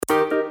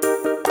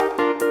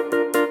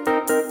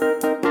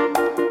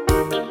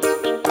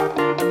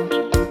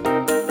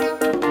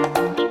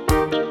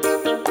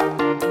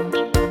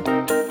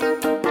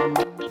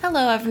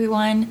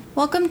everyone.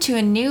 Welcome to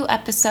a new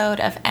episode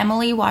of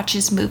Emily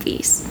Watches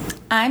Movies.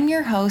 I'm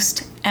your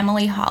host,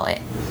 Emily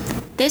Hollett.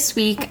 This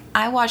week,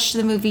 I watched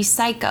the movie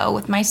Psycho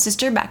with my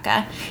sister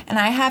Becca, and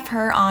I have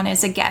her on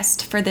as a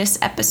guest for this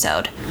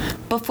episode.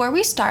 Before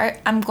we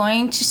start, I'm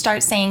going to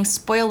start saying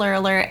spoiler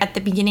alert at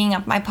the beginning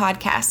of my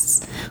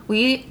podcasts.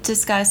 We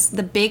discuss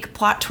the big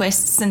plot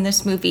twists in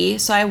this movie,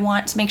 so I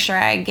want to make sure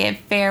I give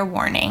fair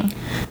warning.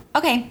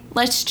 Okay,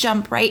 let's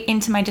jump right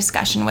into my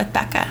discussion with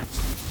Becca.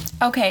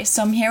 Okay,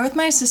 so I'm here with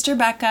my sister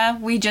Becca.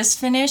 We just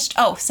finished...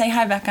 Oh, say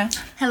hi, Becca.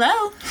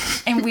 Hello.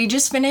 And we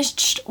just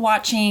finished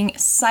watching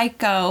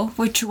Psycho,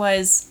 which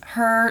was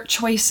her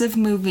choice of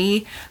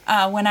movie.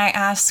 When I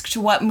asked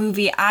what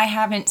movie I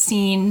haven't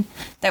seen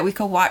that we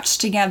could watch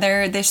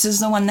together, this is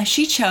the one that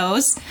she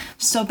chose.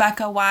 So,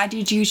 Becca, why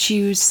did you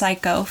choose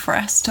Psycho for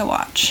us to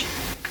watch?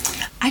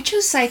 I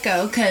chose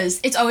Psycho because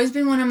it's always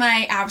been one of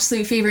my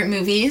absolute favorite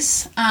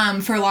movies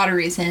for a lot of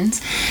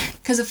reasons.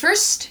 Because the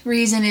first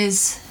reason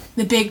is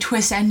the big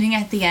twist ending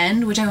at the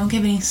end, which I won't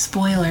give any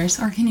spoilers.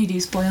 Or can you do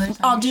spoilers?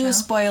 I'll do a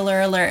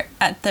spoiler alert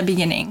at the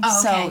beginning,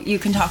 so you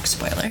can talk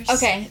spoilers.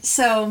 Okay,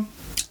 so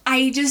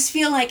I just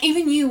feel like,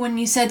 even you, when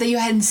you said that you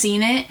hadn't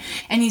seen it,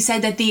 and you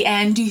said that the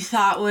end you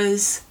thought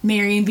was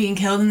Marion being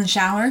killed in the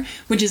shower,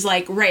 which is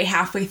like right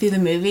halfway through the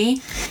movie,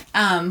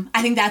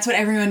 I think that's what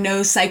everyone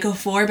knows Psycho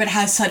for, but it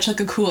has such like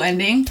a cool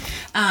ending.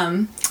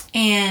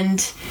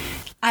 And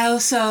I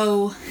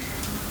also...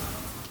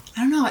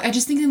 I don't know, I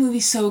just think the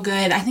movie's so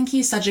good. I think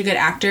he's such a good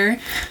actor.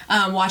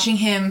 Watching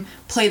him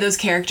play those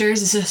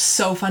characters is just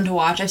so fun to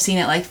watch. I've seen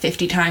it like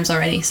 50 times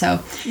already, so...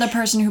 The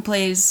person who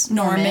plays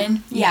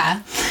Norman.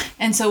 Yeah.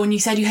 And so when you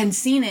said you hadn't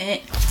seen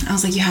it, I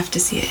was like, you have to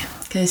see it,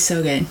 because it's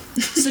so good.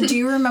 So do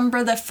you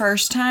remember the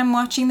first time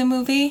watching the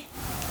movie?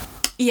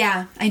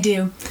 Yeah, I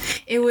do.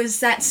 It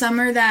was that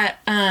summer that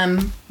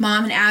Mom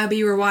and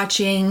Abby were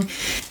watching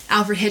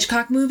Alfred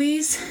Hitchcock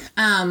movies.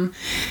 And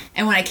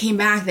when I came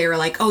back, they were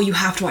like, oh, you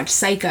have to watch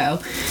Psycho.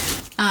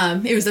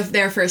 It was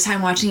their first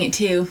time watching it,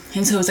 too.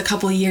 And so it was a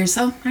couple of years.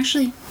 Oh,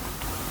 actually,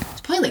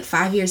 it's probably like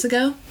 5 years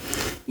ago.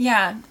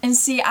 Yeah, and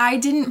see, I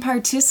didn't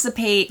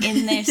participate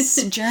in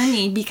this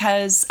journey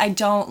because I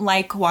don't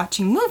like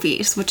watching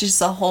movies, which is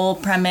the whole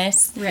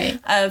premise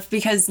of,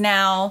 because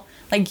now,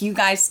 like you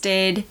guys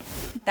did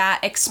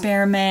that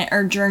experiment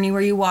or journey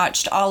where you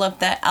watched all of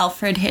the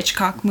Alfred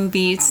Hitchcock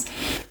movies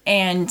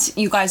and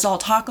you guys all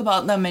talk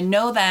about them and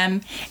know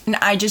them, and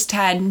I just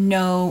had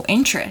no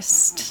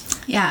interest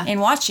in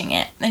watching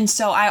it. And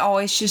so I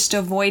always just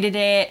avoided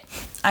it.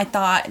 I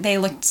thought they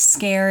looked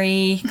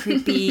scary,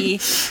 creepy,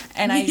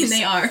 and I just,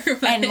 they are,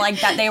 and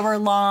like that they were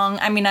long.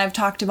 I mean, I've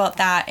talked about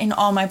that in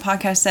all my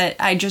podcasts, that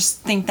I just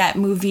think that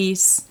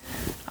movies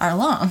are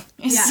long.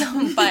 Yeah.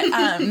 So,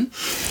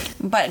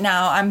 but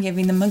now I'm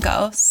giving them a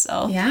go.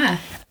 So yeah.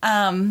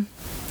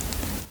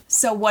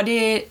 So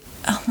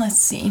let's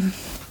see.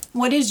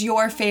 What is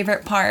your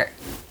favorite part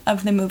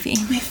of the movie?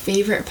 My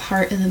favorite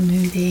part of the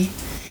movie,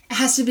 it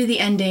has to be the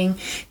ending.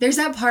 There's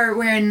that part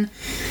when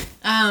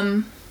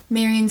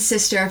Marion's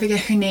sister, I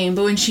forget her name,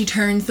 but when she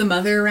turns the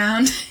mother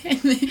around,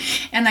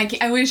 and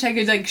I wish I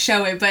could like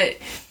show it, but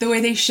the way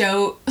they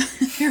show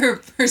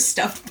her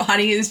stuffed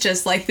body is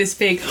just like this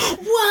big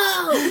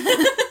whoa.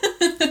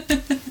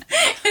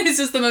 It's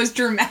just the most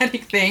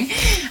dramatic thing,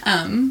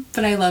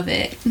 but I love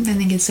it. I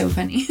think it's so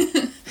funny.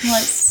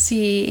 Let's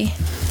see.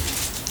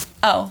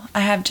 Oh, I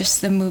have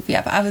just the movie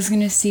up. I was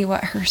gonna see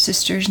what her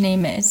sister's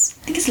name is.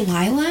 I think it's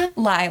Lila.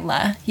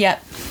 Lila,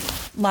 yep.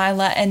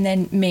 Lila, and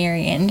then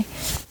Marion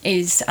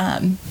is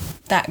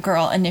that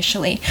girl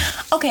initially.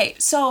 Okay,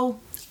 so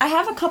I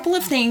have a couple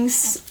of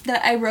things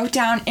that I wrote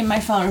down in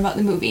my phone about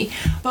the movie.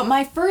 But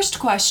my first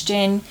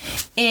question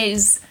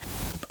is,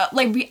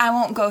 I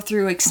won't go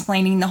through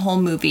explaining the whole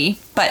movie,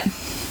 but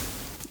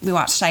we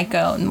watched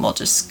Psycho and we'll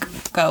just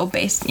go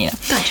based,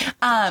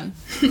 Gotcha.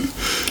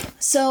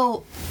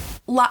 So,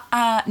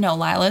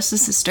 Lila's the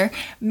sister.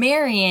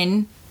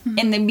 Marion,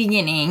 in the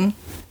beginning,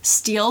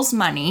 steals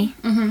money,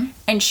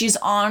 and she's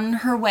on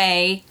her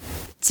way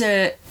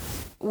to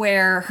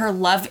where her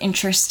love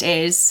interest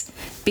is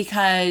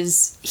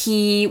because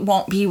he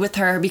won't be with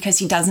her because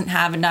he doesn't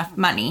have enough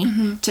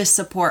money to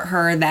support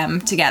them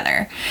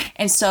together.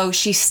 And so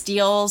she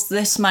steals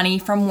this money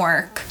from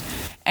work,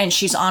 and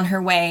she's on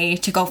her way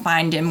to go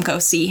find him, go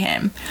see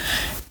him.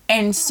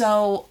 And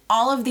so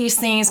all of these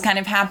things kind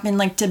of happen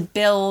like to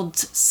build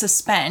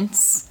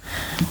suspense,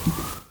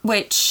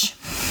 which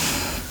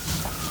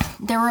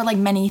there were like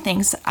many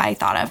things I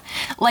thought of.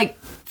 Like,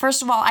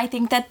 first of all, I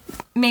think that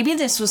maybe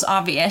this was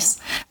obvious,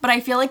 but I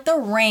feel like the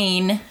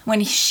rain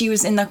when she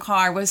was in the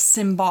car was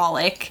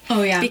symbolic.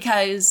 Oh, yeah.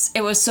 Because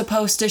it was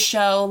supposed to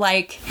show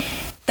like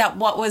that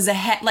what was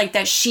ahead, like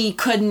that she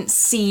couldn't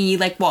see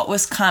like what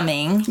was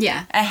coming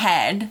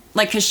ahead.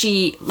 Like, because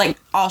she, like,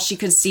 all she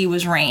could see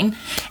was rain.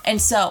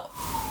 And so...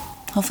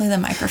 Hopefully the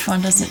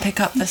microphone doesn't pick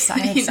up the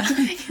siren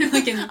sound. You're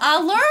like in,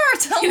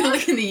 alert! You know,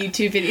 like in the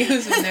YouTube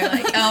videos when they're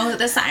like, oh,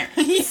 the sirens.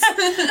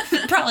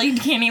 Yeah. Probably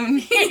can't even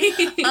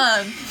hear.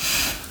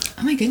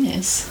 Oh my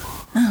goodness.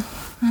 Oh,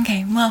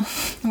 Okay, well,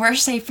 we're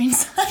safe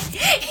inside.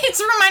 It's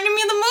reminding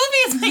me of the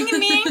movie. It's making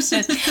me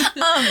anxious.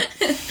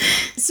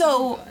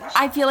 So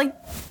I feel like.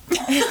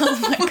 Oh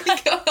my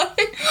god.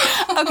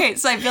 Okay,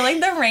 so I feel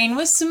like the rain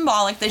was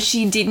symbolic that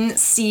she didn't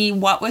see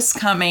what was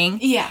coming.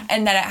 Yeah.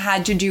 And that it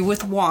had to do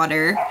with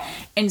water.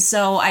 And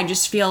so I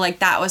just feel like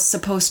that was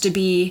supposed to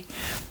be,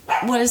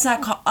 what is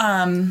that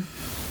called?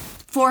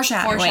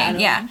 Foreshadowing.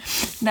 Yeah.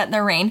 That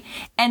the rain.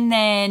 And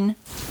then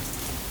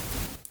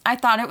I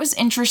thought it was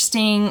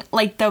interesting,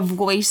 like, the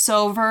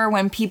voiceover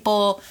when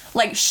people,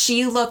 like,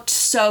 she looked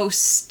so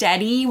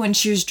steady when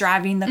she was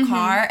driving the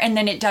car, and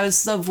then it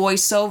does the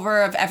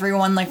voiceover of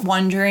everyone, like,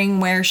 wondering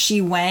where she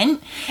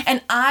went.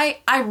 And I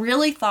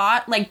really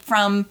thought, like,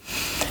 from...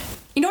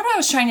 You know what I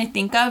was trying to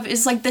think of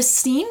is, like, the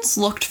scenes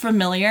looked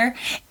familiar.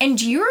 And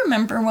do you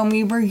remember when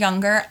we were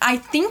younger, I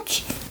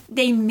think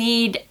they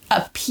made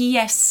a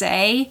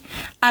PSA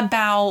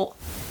about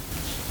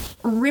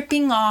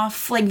ripping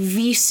off, like,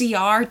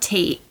 VCR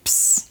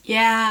tapes.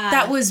 Yeah.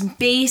 That was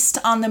based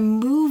on the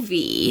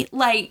movie.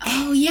 Like...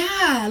 Oh,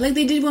 yeah. Like,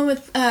 they did one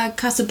with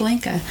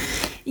Casablanca.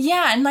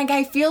 Yeah, and, like,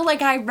 I feel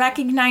like I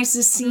recognize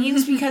the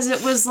scenes because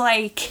it was,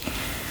 like...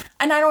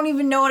 And I don't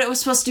even know what it was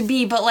supposed to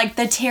be, but, like,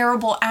 the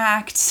terrible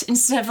act,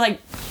 instead of,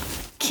 like,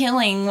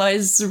 killing,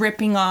 was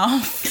ripping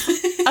off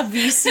a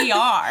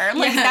VCR.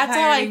 Like, that's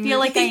how I feel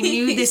like I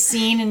knew the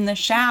scene in the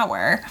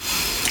shower.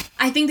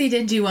 I think they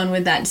did do one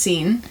with that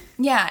scene.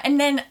 Yeah, and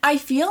then I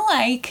feel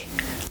like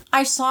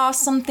I saw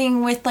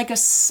something with, like, a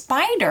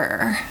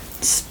spider.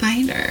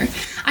 Spider.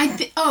 I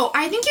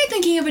think you're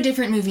thinking of a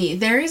different movie.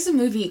 There is a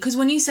movie, because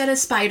when you said a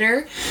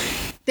spider,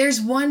 there's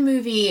one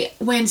movie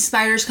when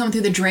spiders come through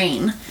the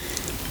drain.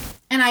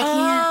 And I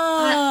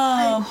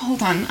can't...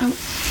 hold on.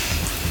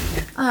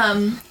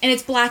 And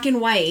it's black and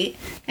white.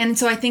 And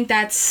so I think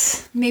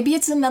that's... Maybe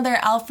it's another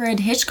Alfred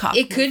Hitchcock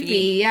It could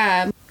be,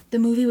 yeah. The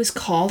movie was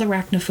called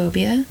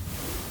Arachnophobia.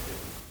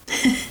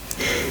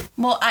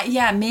 Well,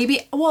 yeah,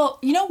 maybe... Well,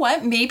 you know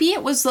what? Maybe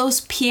it was those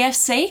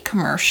PSA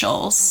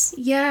commercials.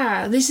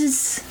 Yeah, this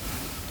is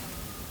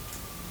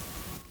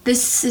a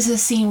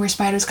scene where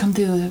spiders come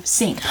through a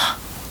sink.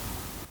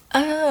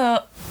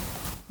 Oh...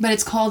 But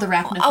it's called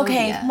Arachnophobia.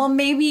 Okay, well,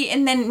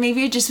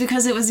 maybe just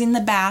because it was in the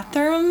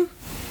bathroom.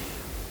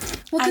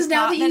 Well, because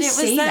now that you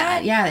say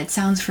that, yeah, it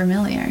sounds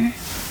familiar.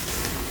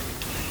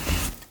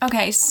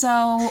 Okay,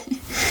 so...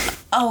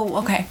 Oh,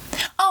 okay.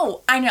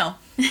 Oh, I know.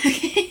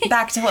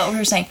 Back to what we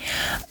were saying.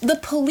 The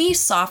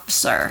police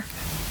officer,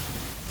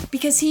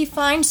 because he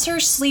finds her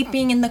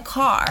sleeping in the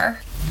car.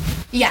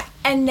 Yeah.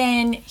 And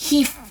then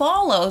he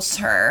follows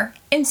her.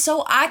 And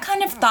so I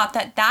kind of thought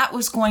that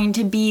was going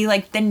to be,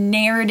 like, the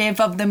narrative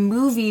of the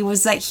movie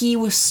was that he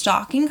was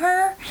stalking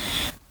her.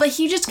 But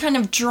he just kind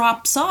of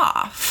drops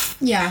off.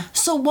 Yeah.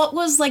 So what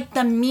was, like,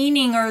 the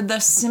meaning or the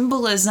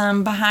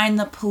symbolism behind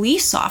the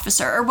police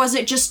officer? Or was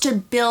it just to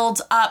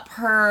build up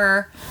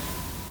her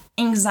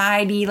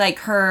anxiety, like,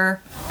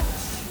 her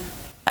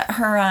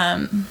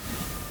Paranoia?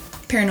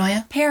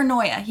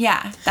 Paranoia,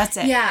 yeah, that's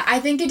it. Yeah, I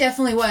think it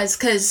definitely was,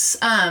 because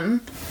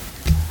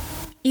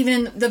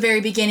even in the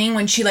very beginning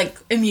when she, like,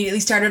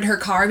 immediately started her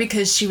car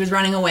because she was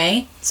running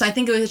away. So I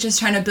think it was just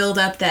trying to build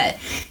up that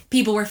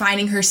people were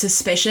finding her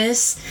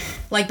suspicious,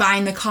 like,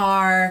 buying the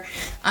car,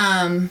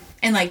 and,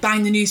 like,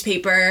 buying the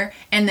newspaper.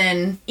 And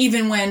then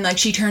even when, like,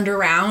 she turned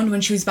around when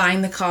she was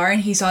buying the car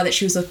and he saw that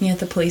she was looking at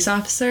the police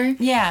officer.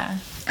 Yeah.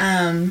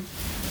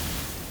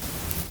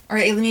 Or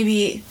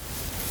maybe...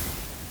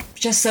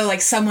 just so,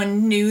 like,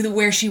 someone knew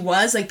where she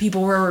was, like,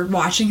 people were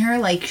watching her,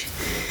 like...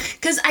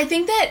 Because I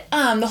think that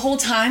the whole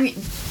time,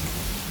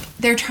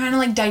 they're trying to,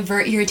 like,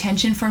 divert your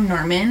attention from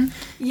Norman.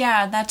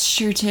 Yeah, that's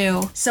true,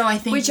 too. So I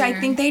think... Which I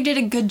think they did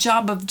a good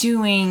job of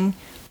doing,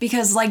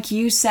 because, like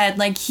you said,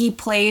 like, he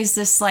plays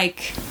this,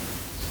 like,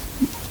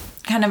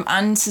 kind of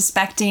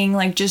unsuspecting,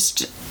 like,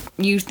 just...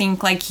 You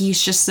think, like,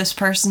 he's just this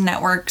person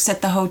that works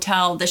at the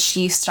hotel that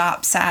she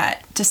stops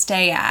at to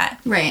stay at.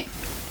 Right.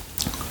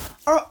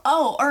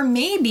 Or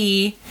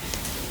maybe...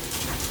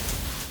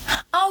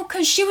 Oh,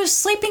 because she was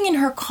sleeping in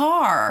her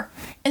car.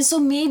 And so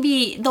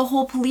maybe the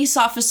whole police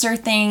officer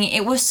thing,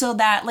 it was so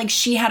that, like,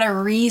 she had a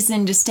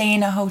reason to stay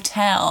in a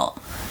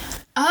hotel.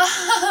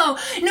 Oh,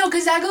 no,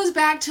 because that goes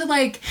back to,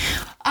 like,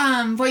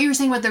 what you were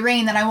saying about the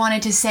rain that I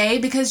wanted to say.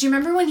 Because you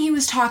remember when he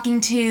was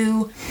talking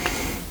to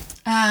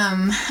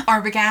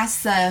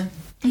Arbogast, the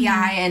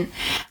PI,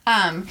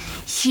 and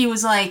he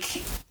was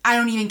like... I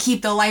don't even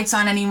keep the lights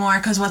on anymore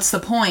because what's the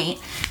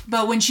point?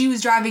 But when she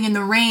was driving in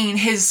the rain,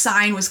 his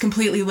sign was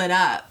completely lit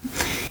up.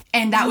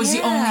 And that was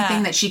the only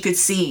thing that she could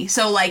see.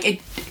 So, like,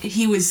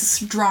 he was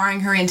drawing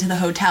her into the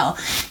hotel.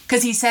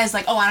 Because he says,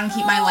 like, oh, I don't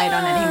keep my light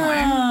on anymore.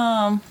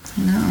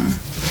 No.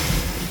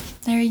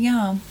 There you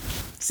go.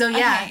 So,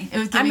 yeah. Okay. It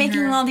was I'm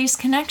making all these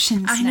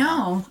connections I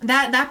know.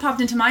 That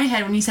popped into my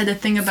head when you said the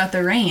thing about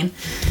the rain.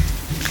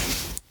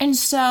 And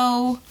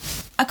so,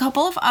 a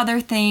couple of other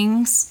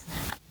things...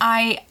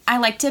 I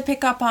like to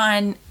pick up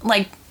on,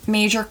 like,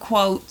 major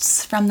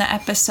quotes from the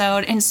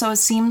episode. And so it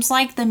seems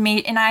like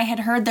and I had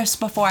heard this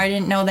before, I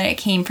didn't know that it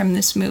came from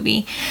this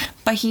movie,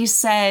 but he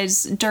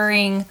says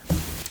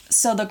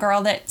so the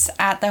girl that's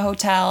at the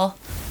hotel,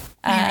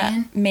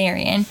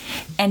 Marion,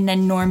 and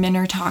then Norman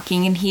are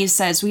talking, and he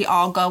says, we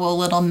all go a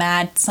little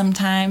mad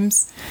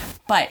sometimes,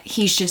 but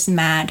he's just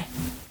mad,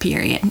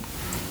 period.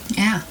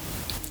 Yeah.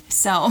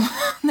 So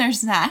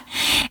there's that.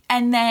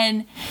 And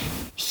then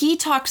he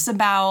talks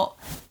about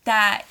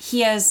that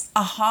he has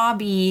a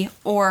hobby,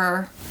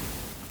 or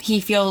he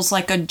feels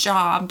like a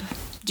job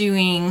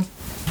doing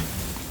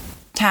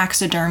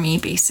taxidermy,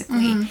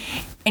 basically.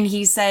 And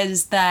he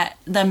says that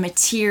the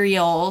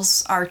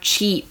materials are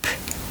cheap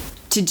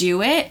to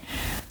do it,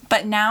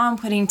 but now I'm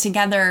putting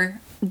together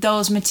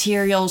those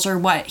materials are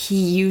what he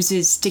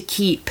uses to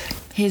keep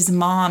his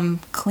mom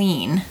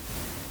clean.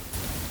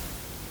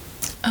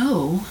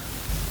 Oh.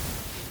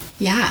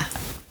 Yeah.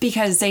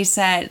 Because they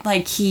said,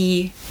 like,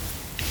 he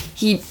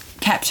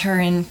kept her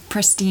in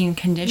pristine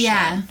condition.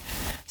 Yeah.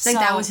 So,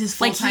 that was his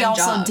full-time job. Like,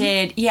 he also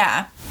did,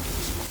 yeah.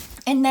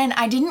 And then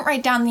I didn't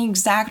write down the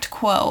exact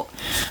quote,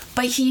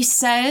 but he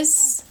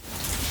says,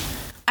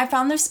 I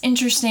found this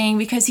interesting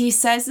because he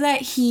says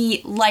that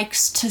he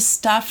likes to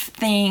stuff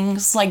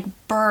things like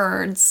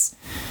birds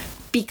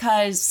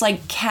because,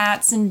 like,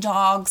 cats and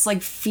dogs,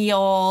 like,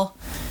 feel...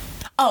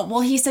 Oh,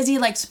 well, he says he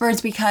likes birds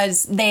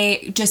because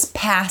they just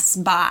pass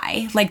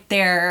by. Like,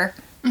 they're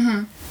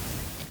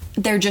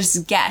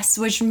just guests,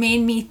 which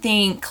made me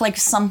think, like,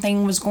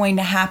 something was going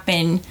to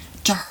happen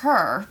to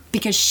her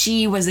because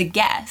she was a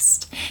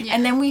guest. Yeah.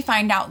 And then we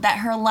find out that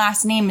her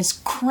last name is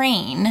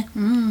Crane,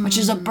 which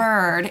is a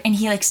bird, and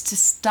he likes to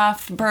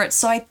stuff birds.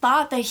 So I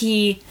thought that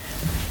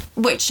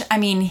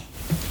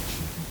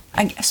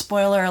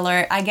spoiler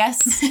alert, I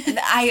guess,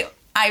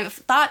 I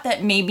thought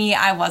that maybe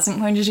I wasn't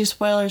going to do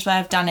spoilers, but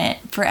I've done it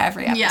for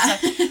every episode. Yeah.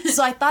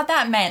 So I thought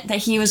that meant that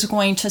he was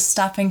going to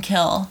stuff and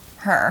kill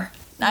her.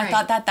 Right. I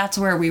thought that that's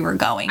where we were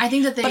going. I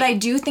think that but I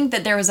do think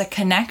that there was a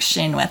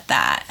connection with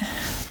that.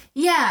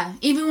 Yeah,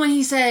 even when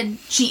he said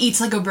she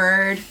eats like a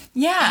bird.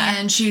 Yeah.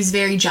 And she's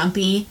very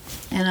jumpy.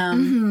 And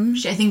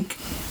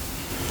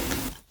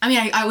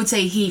I would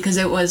say he, because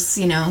it was,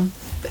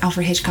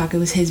 Alfred Hitchcock, it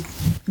was his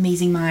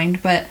amazing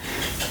mind, but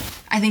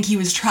I think he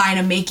was trying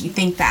to make you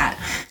think that.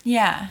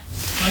 Yeah.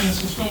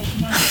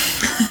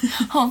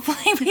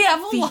 Hopefully we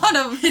have a lot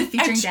of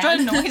extra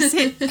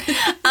noises.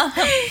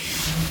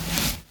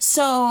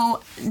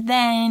 So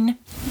then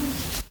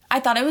I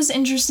thought it was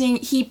interesting.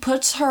 He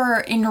puts her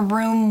in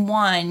room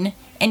 1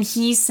 and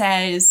he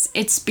says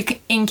it's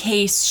in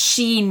case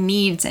she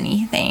needs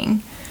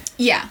anything.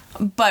 Yeah.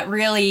 But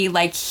really,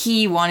 like,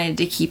 he wanted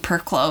to keep her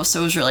close,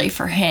 so it was really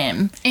for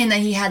him. And that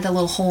he had the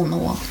little hole in the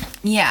wall.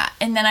 Yeah.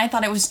 And then I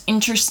thought it was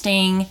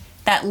interesting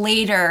that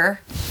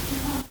later,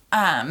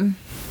 now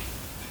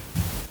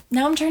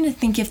I'm trying to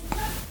think if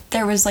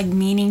there was, like,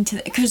 meaning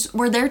to... Because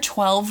were there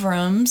 12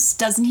 rooms?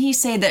 Doesn't he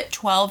say that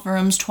 12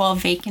 rooms,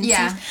 12 vacancies?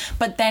 Yeah.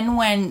 But then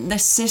when the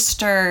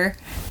sister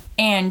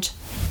and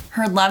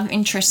her love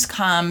interest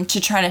come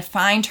to try to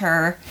find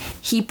her,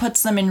 he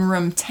puts them in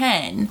room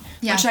 10,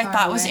 which I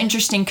thought was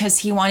interesting because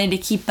he wanted to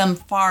keep them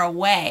far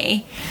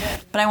away.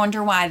 But I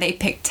wonder why they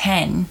picked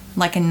 10,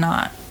 like, and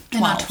not 12.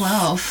 And not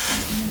 12.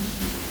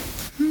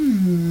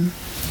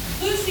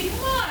 Lucy,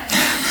 come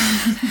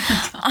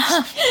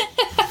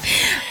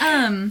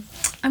on.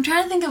 I'm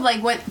trying to think of,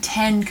 like, what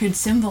 10 could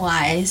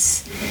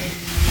symbolize.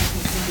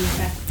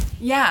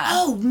 Yeah.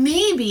 Oh,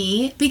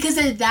 maybe because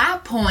at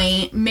that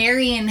point,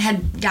 Marion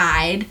had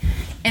died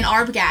and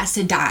Arbogast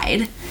had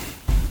died.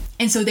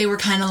 And so they were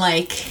kind of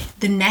like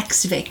the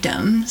next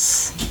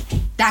victims.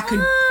 That could...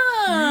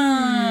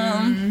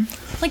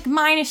 Like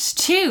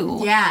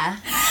 -2. Yeah.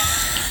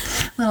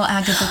 Little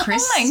Agatha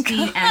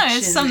Christie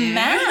action some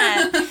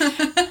math.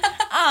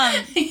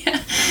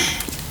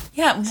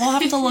 Yeah, we'll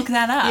have to look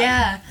that up.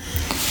 Yeah.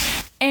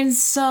 And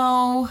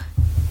so...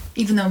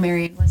 Even though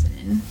Marion wasn't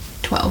in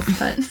 12,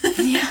 but...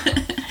 Yeah.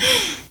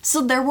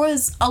 So there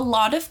was a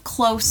lot of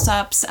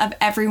close-ups of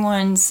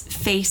everyone's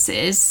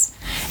faces.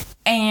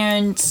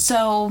 And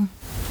so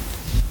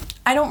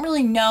I don't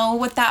really know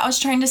what that was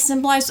trying to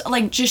symbolize.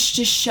 Like, just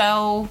to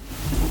show,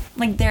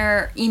 like,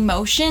 their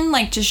emotion.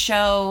 Like, to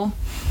show...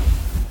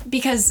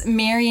 Because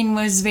Marion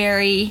was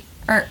very...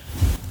 Or,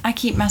 I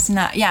keep messing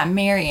up. Yeah,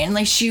 Marion.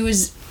 Like, she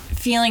was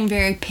feeling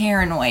very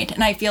paranoid.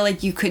 And I feel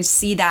like you could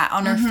see that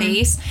on her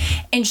face.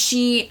 And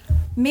she...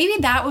 Maybe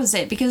that was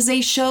it, because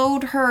they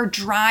showed her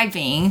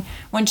driving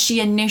when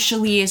she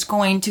initially is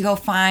going to go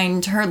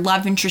find her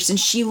love interest, and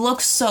she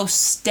looks so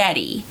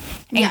steady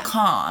and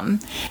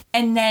calm.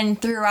 And then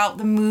throughout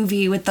the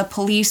movie with the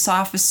police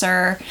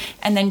officer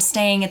and then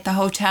staying at the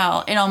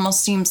hotel, it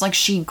almost seems like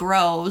she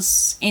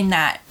grows in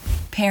that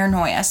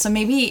paranoia. So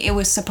maybe it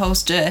was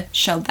supposed to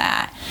show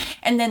that.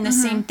 And then the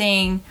same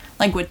thing,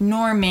 like with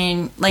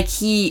Norman, like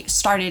he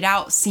started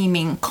out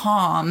seeming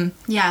calm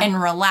and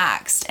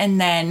relaxed,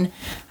 and then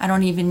I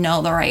don't even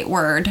know the right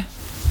word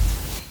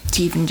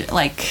to even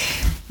like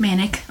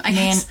manic, I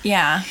guess.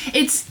 Yeah.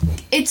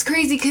 It's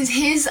crazy because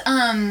his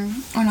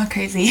or not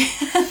crazy.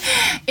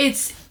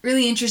 It's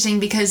really interesting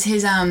because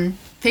his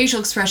facial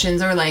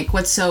expressions are like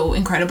what's so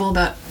incredible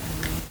about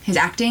his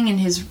acting and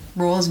his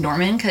role as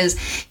Norman, because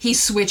he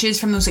switches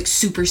from those like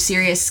super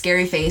serious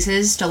scary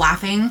faces to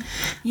laughing.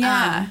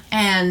 Yeah.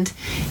 And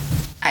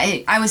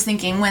I was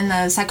thinking when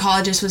the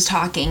psychologist was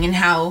talking and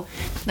how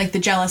like the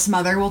jealous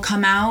mother will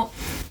come out,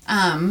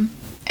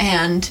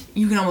 and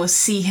you can almost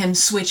see him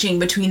switching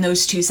between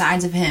those two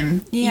sides of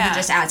him, even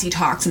just as he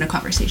talks in a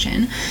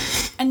conversation.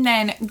 And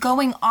then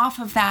going off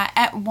of that,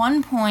 at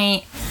one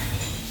point,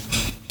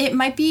 it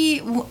might be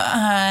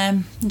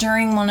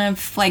during one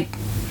of like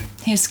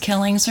his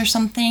killings or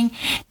something,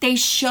 they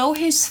show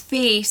his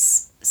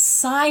face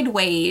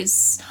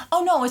sideways.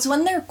 Oh no, it's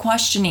when they're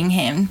questioning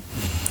him.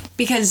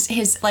 Because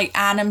his, like,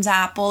 Adam's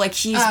apple, like,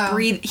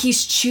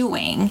 he's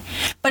chewing.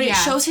 But it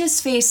shows his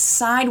face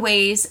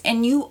sideways,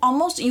 and you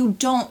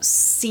don't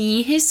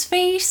see his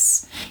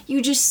face.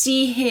 You just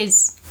see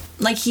his,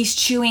 like, he's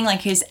chewing,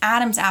 like, his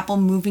Adam's apple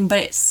moving, but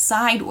it's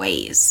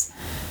sideways.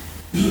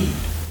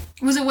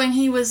 Was it when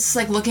he was,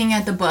 like, looking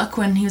at the book,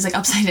 when he was, like,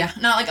 upside down?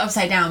 Not, like,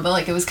 upside down, but,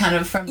 like, it was kind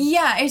of from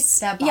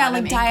that bottom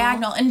like, angle.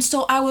 diagonal. And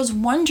so I was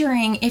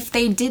wondering if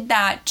they did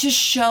that to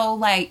show,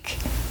 like,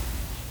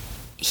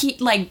 he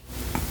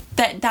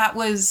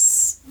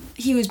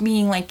was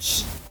being like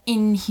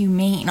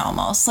inhumane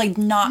almost, like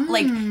not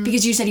like,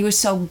 because you said he was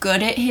so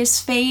good at his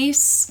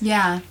face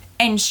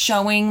and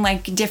showing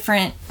like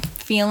different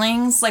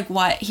feelings, like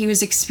what he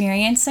was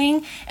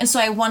experiencing. And so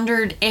I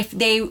wondered if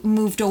they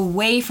moved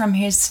away from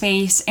his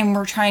face and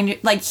were trying to,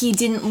 like, he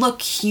didn't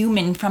look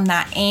human from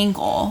that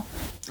angle,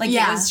 like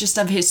it was just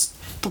of his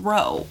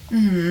throat.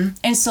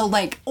 And so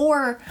like,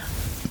 or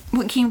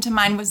what came to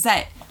mind was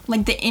that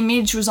like the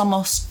image was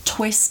almost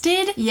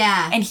twisted.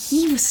 Yeah. And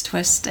he was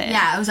twisted.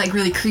 Yeah, it was like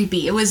really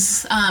creepy. It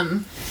was,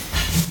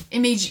 it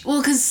made you,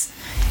 well, because,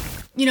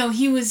 you know,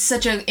 he was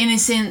such an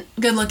innocent,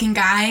 good looking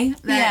guy.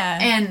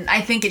 And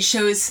I think it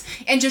shows,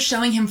 and just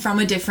showing him from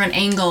a different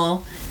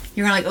angle,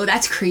 you're like, oh,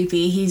 that's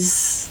creepy.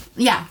 He's,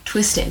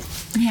 twisted.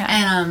 Yeah.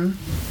 And,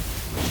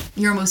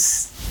 you're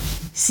almost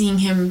seeing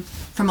him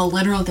from a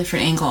literal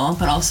different angle,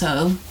 but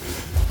also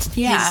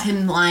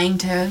him lying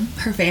to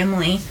her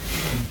family.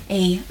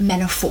 A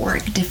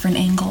metaphoric different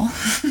angle.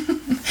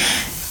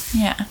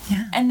 Yeah.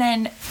 And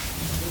then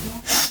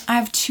I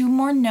have two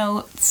more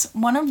notes.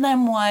 One of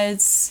them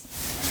was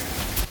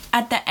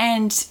at the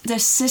end, the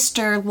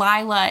sister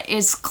Lila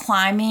is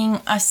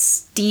climbing a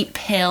steep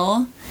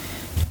hill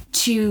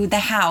to the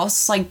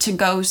house, like to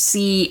go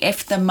see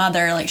if the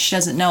mother, like she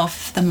doesn't know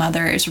if the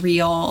mother is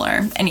real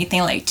or anything,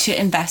 like to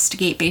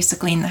investigate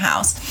basically in the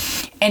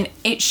house. And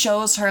it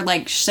shows her,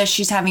 like, says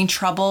she's having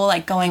trouble,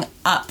 like, going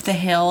up the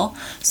hill.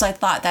 So I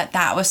thought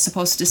that was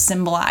supposed to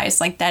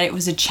symbolize, like, that it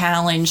was a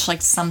challenge,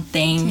 like,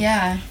 something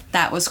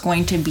that was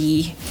going to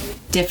be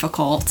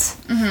difficult.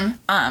 And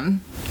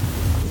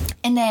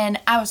then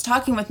I was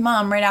talking with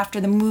Mom right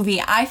after the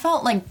movie. I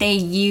felt like they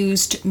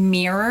used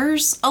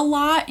mirrors a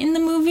lot in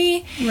the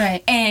movie.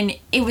 Right. And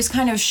it was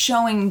kind of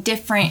showing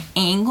different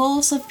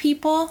angles of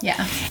people.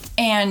 Yeah.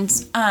 And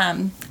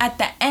at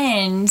the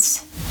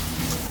end...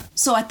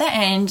 So at the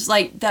end,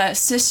 like, the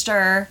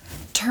sister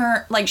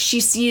she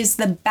sees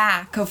the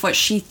back of what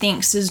she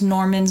thinks is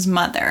Norman's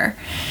mother.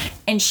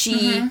 And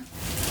she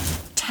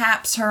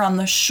taps her on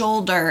the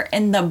shoulder,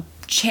 and the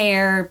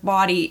chair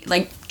body,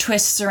 like,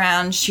 twists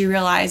around. She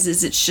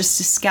realizes it's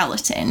just a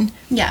skeleton.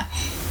 Yeah.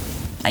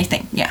 I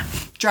think,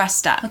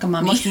 dressed up. Like a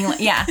mummy.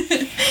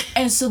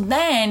 And so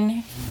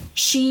then...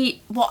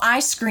 I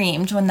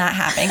screamed when that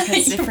happened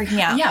because it freaked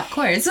me out. Yeah, of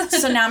course.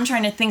 So now I'm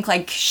trying to think,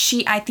 like,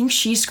 I think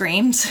she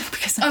screamed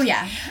because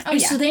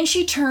so then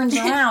she turns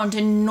around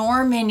and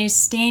Norman is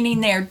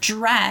standing there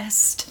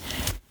dressed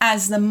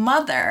as the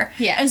mother.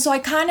 Yeah. And so I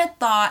kind of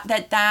thought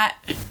that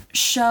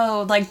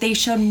showed, like, they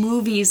showed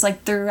movies,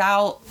 like,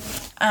 throughout,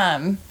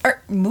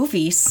 or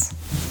movies,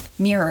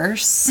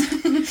 mirrors,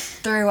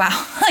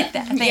 throughout, like,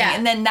 that thing. Yeah.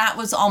 And then that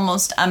was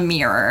almost a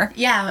mirror.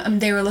 Yeah,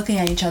 they were looking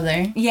at each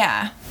other.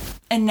 Yeah.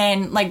 And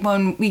then, like,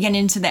 when we get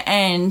into the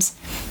end,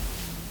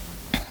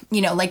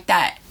 you know, like,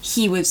 that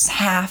he was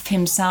half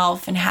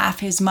himself and half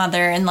his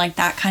mother, and, like,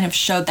 that kind of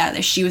showed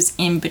that she was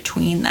in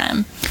between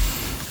them.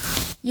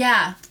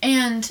 Yeah,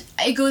 and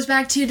it goes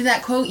back to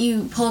that quote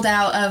you pulled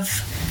out of,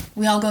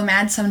 we all go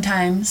mad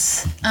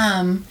sometimes.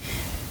 And,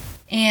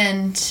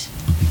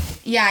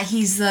 yeah,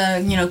 he's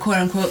the, you know,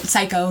 quote-unquote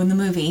psycho in the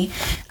movie.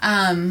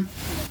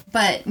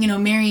 But, you know,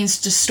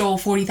 Marion's just stole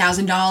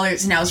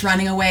 $40,000 and now is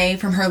running away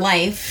from her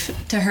life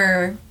to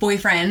her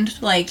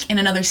boyfriend, like, in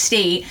another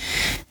state.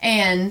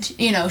 And,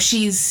 you know,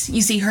 you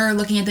see her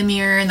looking at the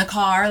mirror in the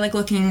car, like,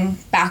 looking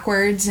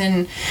backwards.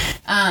 And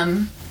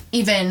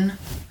even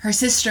her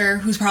sister,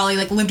 who's probably,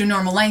 like, lived a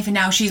normal life, and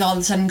now she's all of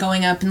a sudden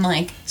going up and,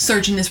 like,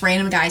 searching this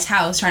random guy's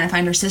house trying to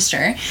find her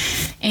sister.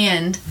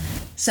 And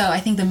so I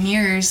think the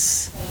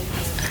mirrors,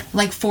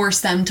 like, force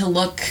them to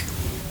look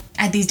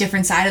at these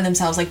different sides of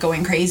themselves, like,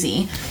 going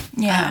crazy.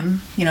 Yeah.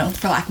 You know,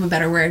 for lack of a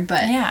better word,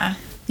 but... Yeah.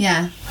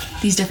 yeah,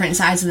 these different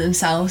sides of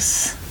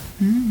themselves.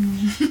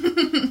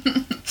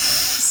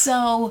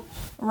 So,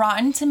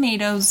 Rotten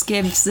Tomatoes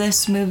gives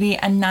this movie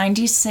a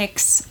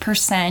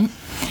 96%.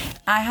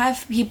 I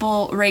have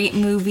people rate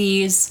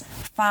movies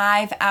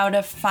 5 out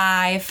of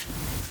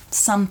 5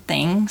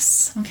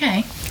 somethings.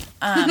 Okay.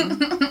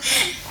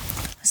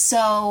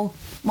 So,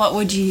 what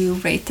would you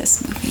rate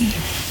this movie?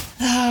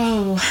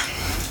 Oh,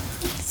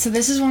 so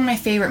this is one of my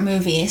favorite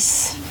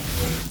movies,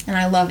 and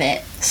I love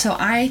it. So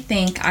I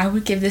think I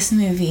would give this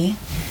movie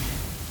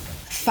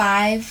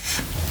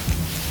 5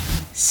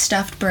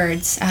 stuffed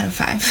birds out of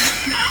 5.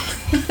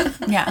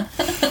 Yeah.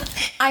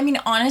 I mean,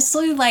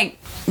 honestly, like,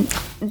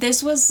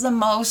 this was the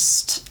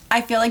most... I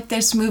feel like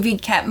this movie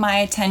kept my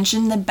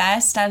attention the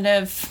best out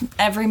of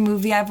every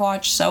movie I've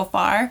watched so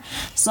far.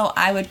 So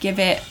I would give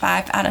it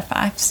 5 out of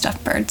 5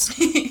 stuffed birds.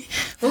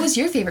 What was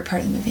your favorite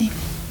part of the movie?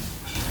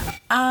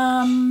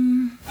 I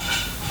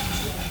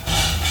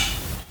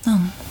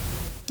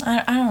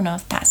don't know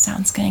if that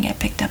sound's gonna get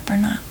picked up or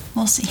not.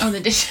 We'll see. Oh, the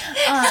dish.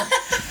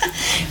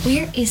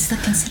 Where is the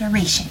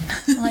consideration?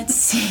 Let's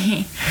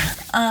see.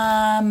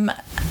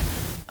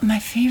 My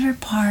favorite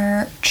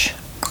part...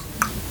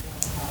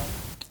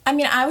 I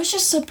mean, I was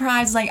just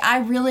surprised. Like, I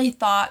really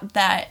thought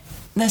that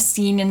the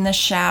scene in the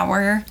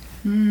shower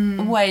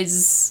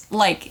was,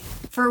 like,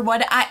 for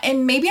what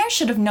and maybe I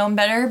should have known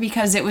better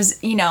because it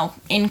was, you know,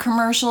 in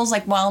commercials,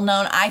 like, well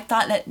known. I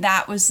thought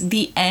that was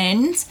the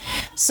end.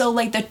 So,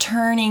 like, the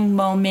turning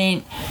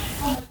moment.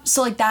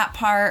 So, like, that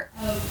part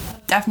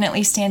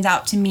definitely stands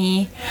out to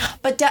me.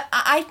 But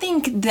I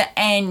think the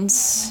end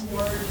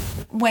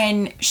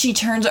when she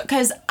turns...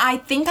 Because I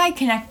think I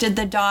connected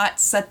the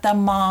dots that the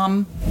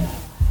mom...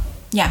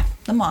 Yeah,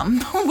 the mom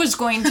was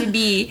going to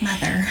be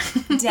Mother.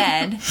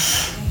 dead.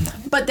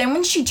 But then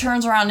when she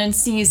turns around and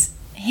sees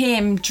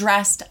him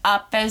dressed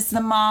up as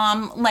the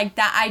mom, like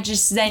that, I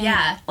just then,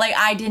 like,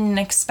 I didn't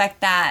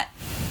expect that.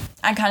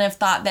 I kind of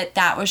thought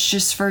that was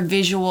just for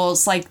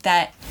visuals, like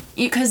that,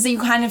 because you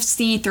kind of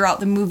see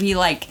throughout the movie,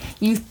 like,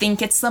 you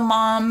think it's the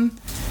mom,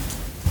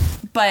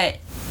 but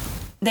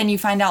then you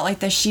find out, like,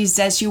 that she's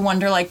dead, so you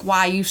wonder, like,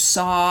 why you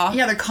saw.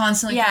 Yeah, they're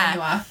constantly throwing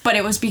you off. But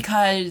it was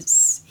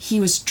because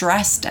he was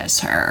dressed as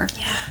her.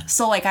 Yeah.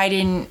 So, like, I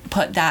didn't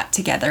put that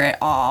together at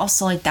all.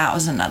 So, like, that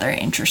was another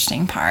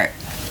interesting part.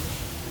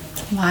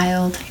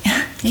 Wild.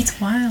 It's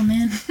wild,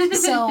 man.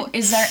 So,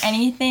 is there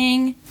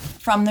anything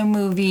from the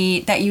movie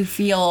that you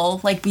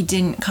feel like we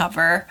didn't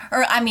cover?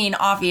 Or, I mean,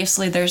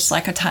 obviously there's,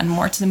 like, a ton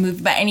more to the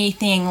movie, but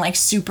anything, like,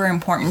 super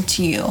important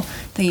to you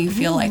that you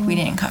feel like we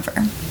didn't cover?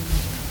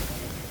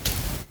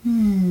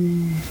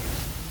 I'm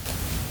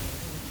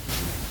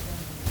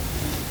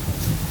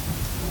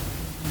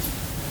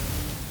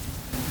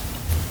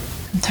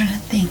trying to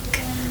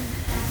think.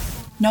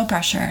 No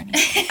pressure.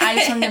 I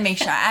just wanted to make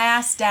sure. I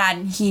asked Dad,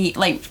 and he,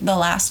 like, the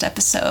last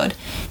episode,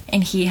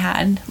 and he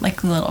had,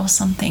 like, a little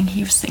something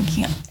he was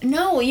thinking of.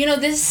 No, you know,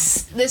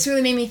 this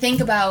really made me think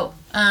about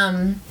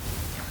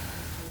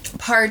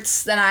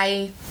parts that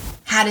I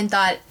hadn't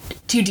thought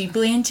too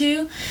deeply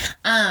into.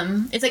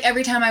 It's like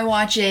every time I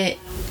watch it,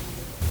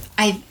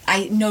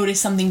 I notice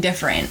something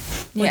different,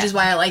 which is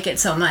why I like it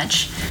so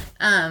much.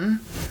 And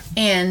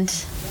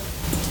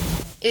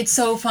it's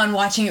so fun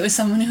watching it with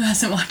someone who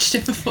hasn't watched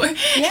it before.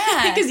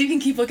 Yeah. Because you can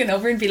keep looking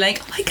over and be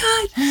like, oh my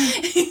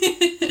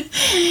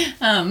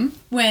God.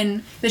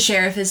 When the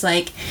sheriff is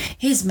like,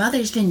 his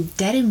mother's been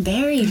dead and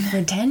buried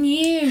for 10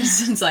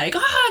 years. It's like,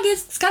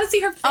 it's gotta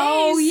see her face.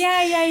 Oh,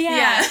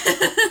 yeah.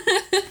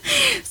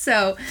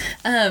 So,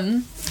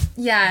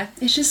 yeah,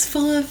 it's just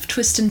full of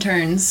twists and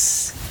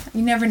turns.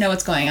 You never know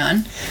what's going on,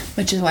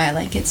 which is why I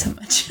like it so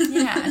much.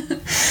 Yeah.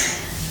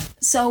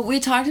 So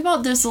we talked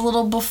about this a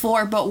little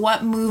before, but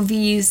what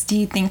movies do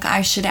you think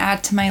I should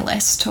add to my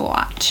list to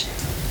watch?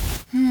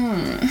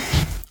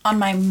 On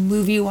my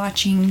movie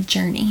watching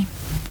journey.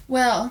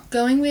 Well,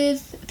 going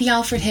with the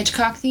Alfred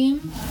Hitchcock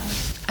theme,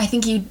 I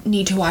think you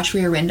need to watch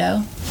Rear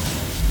Window.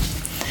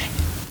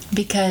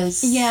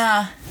 Because...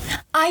 Yeah.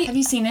 Have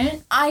you seen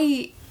it?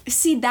 I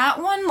see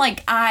that one,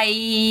 like,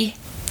 I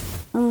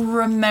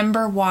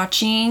remember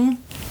watching,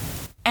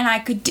 and I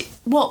could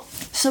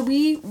so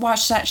we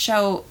watched that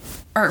show,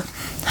 or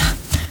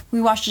we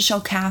watched the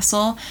show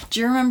Castle. Do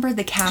you remember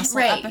the Castle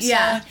episode?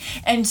 Yeah.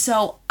 And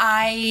so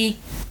I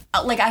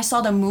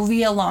saw the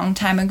movie a long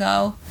time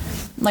ago.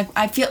 Like,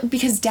 I feel,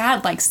 because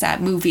Dad likes that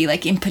movie,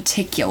 like, in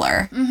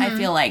particular, I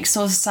feel like.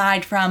 So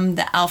aside from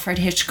the Alfred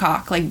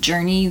Hitchcock, like,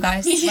 journey you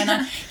guys went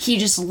on, he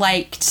just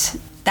liked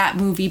that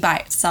movie by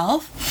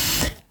itself.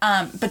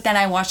 But then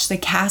I watched the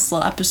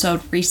Castle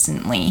episode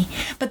recently.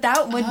 But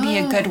that would be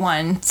a good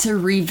one to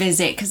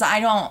revisit, because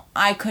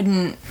I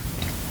couldn't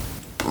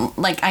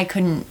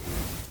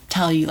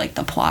tell you, like,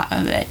 the plot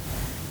of it,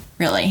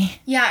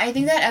 really. Yeah, I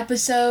think that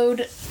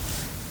episode,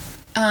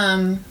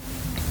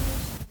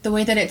 the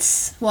way that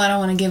it's, well, I don't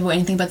want to give away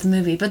anything about the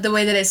movie, but the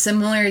way that it's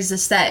similar is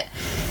just that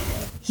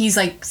he's,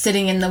 like,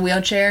 sitting in the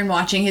wheelchair and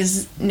watching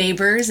his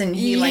neighbors, and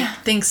he, like,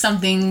 thinks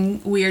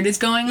something weird is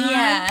going on.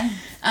 Yeah.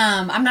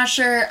 I'm not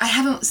sure. I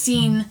haven't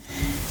seen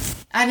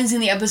I haven't seen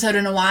the episode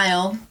in a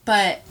while,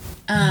 but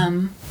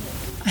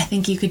I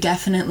think you could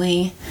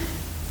definitely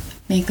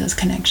make those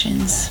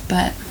connections.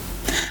 But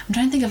I'm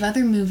trying to think of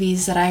other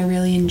movies that I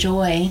really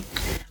enjoy.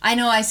 I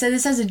know I said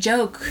this as a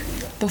joke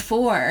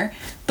before,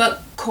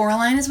 but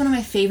Coraline is one of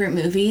my favorite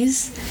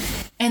movies.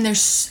 And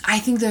I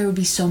think there would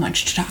be so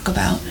much to talk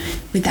about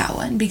with that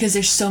one because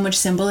there's so much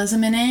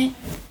symbolism in it.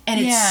 And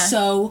it's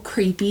so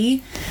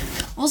creepy.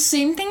 Well,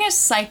 same thing as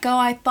Psycho.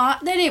 I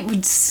thought that it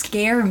would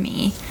scare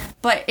me,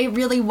 but it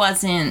really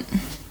wasn't,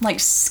 like,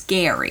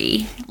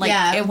 scary.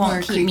 Like, it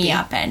won't keep me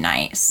up at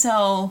night.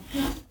 So,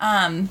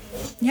 Coraline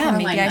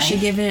maybe I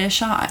should give it a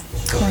shot.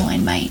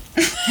 Coraline might.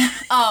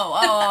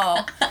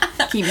 Oh.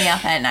 Keep me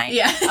up at night.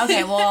 Yeah.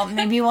 Okay, well,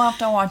 maybe we'll have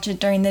to watch it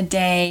during the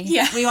day.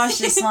 Yeah. We watched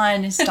this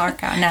one. It's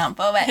dark out now.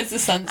 But it's the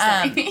sun's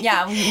setting.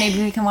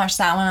 Maybe we can watch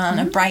that one on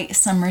a bright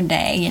summer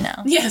day, you know.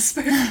 Yes,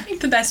 perfect.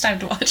 The best time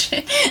to watch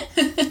it.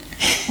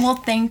 Well,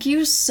 thank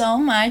you so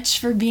much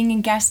for being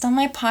a guest on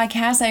my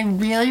podcast. I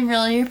really,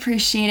 really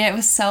appreciate it. It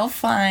was so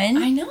fun.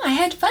 I know. I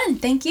had fun.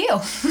 Thank you.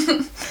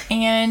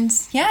 And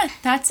yeah,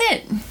 that's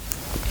it.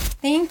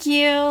 Thank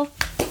you.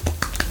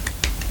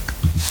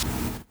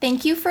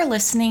 Thank you for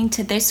listening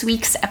to this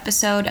week's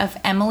episode of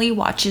Emily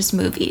Watches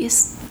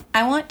Movies.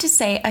 I want to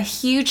say a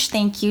huge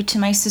thank you to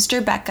my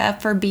sister Becca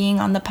for being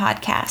on the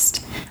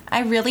podcast.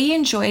 I really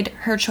enjoyed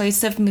her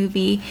choice of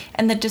movie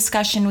and the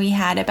discussion we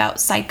had about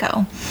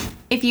Psycho.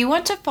 If you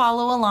want to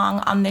follow along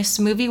on this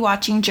movie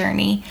watching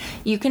journey,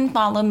 you can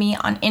follow me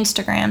on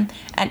Instagram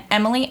at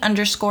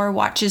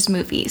Emily_watches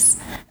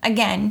movies.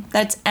 Again,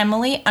 that's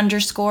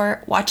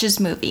Emily_watches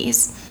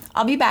movies.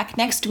 I'll be back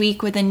next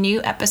week with a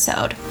new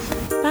episode.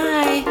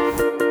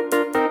 Bye!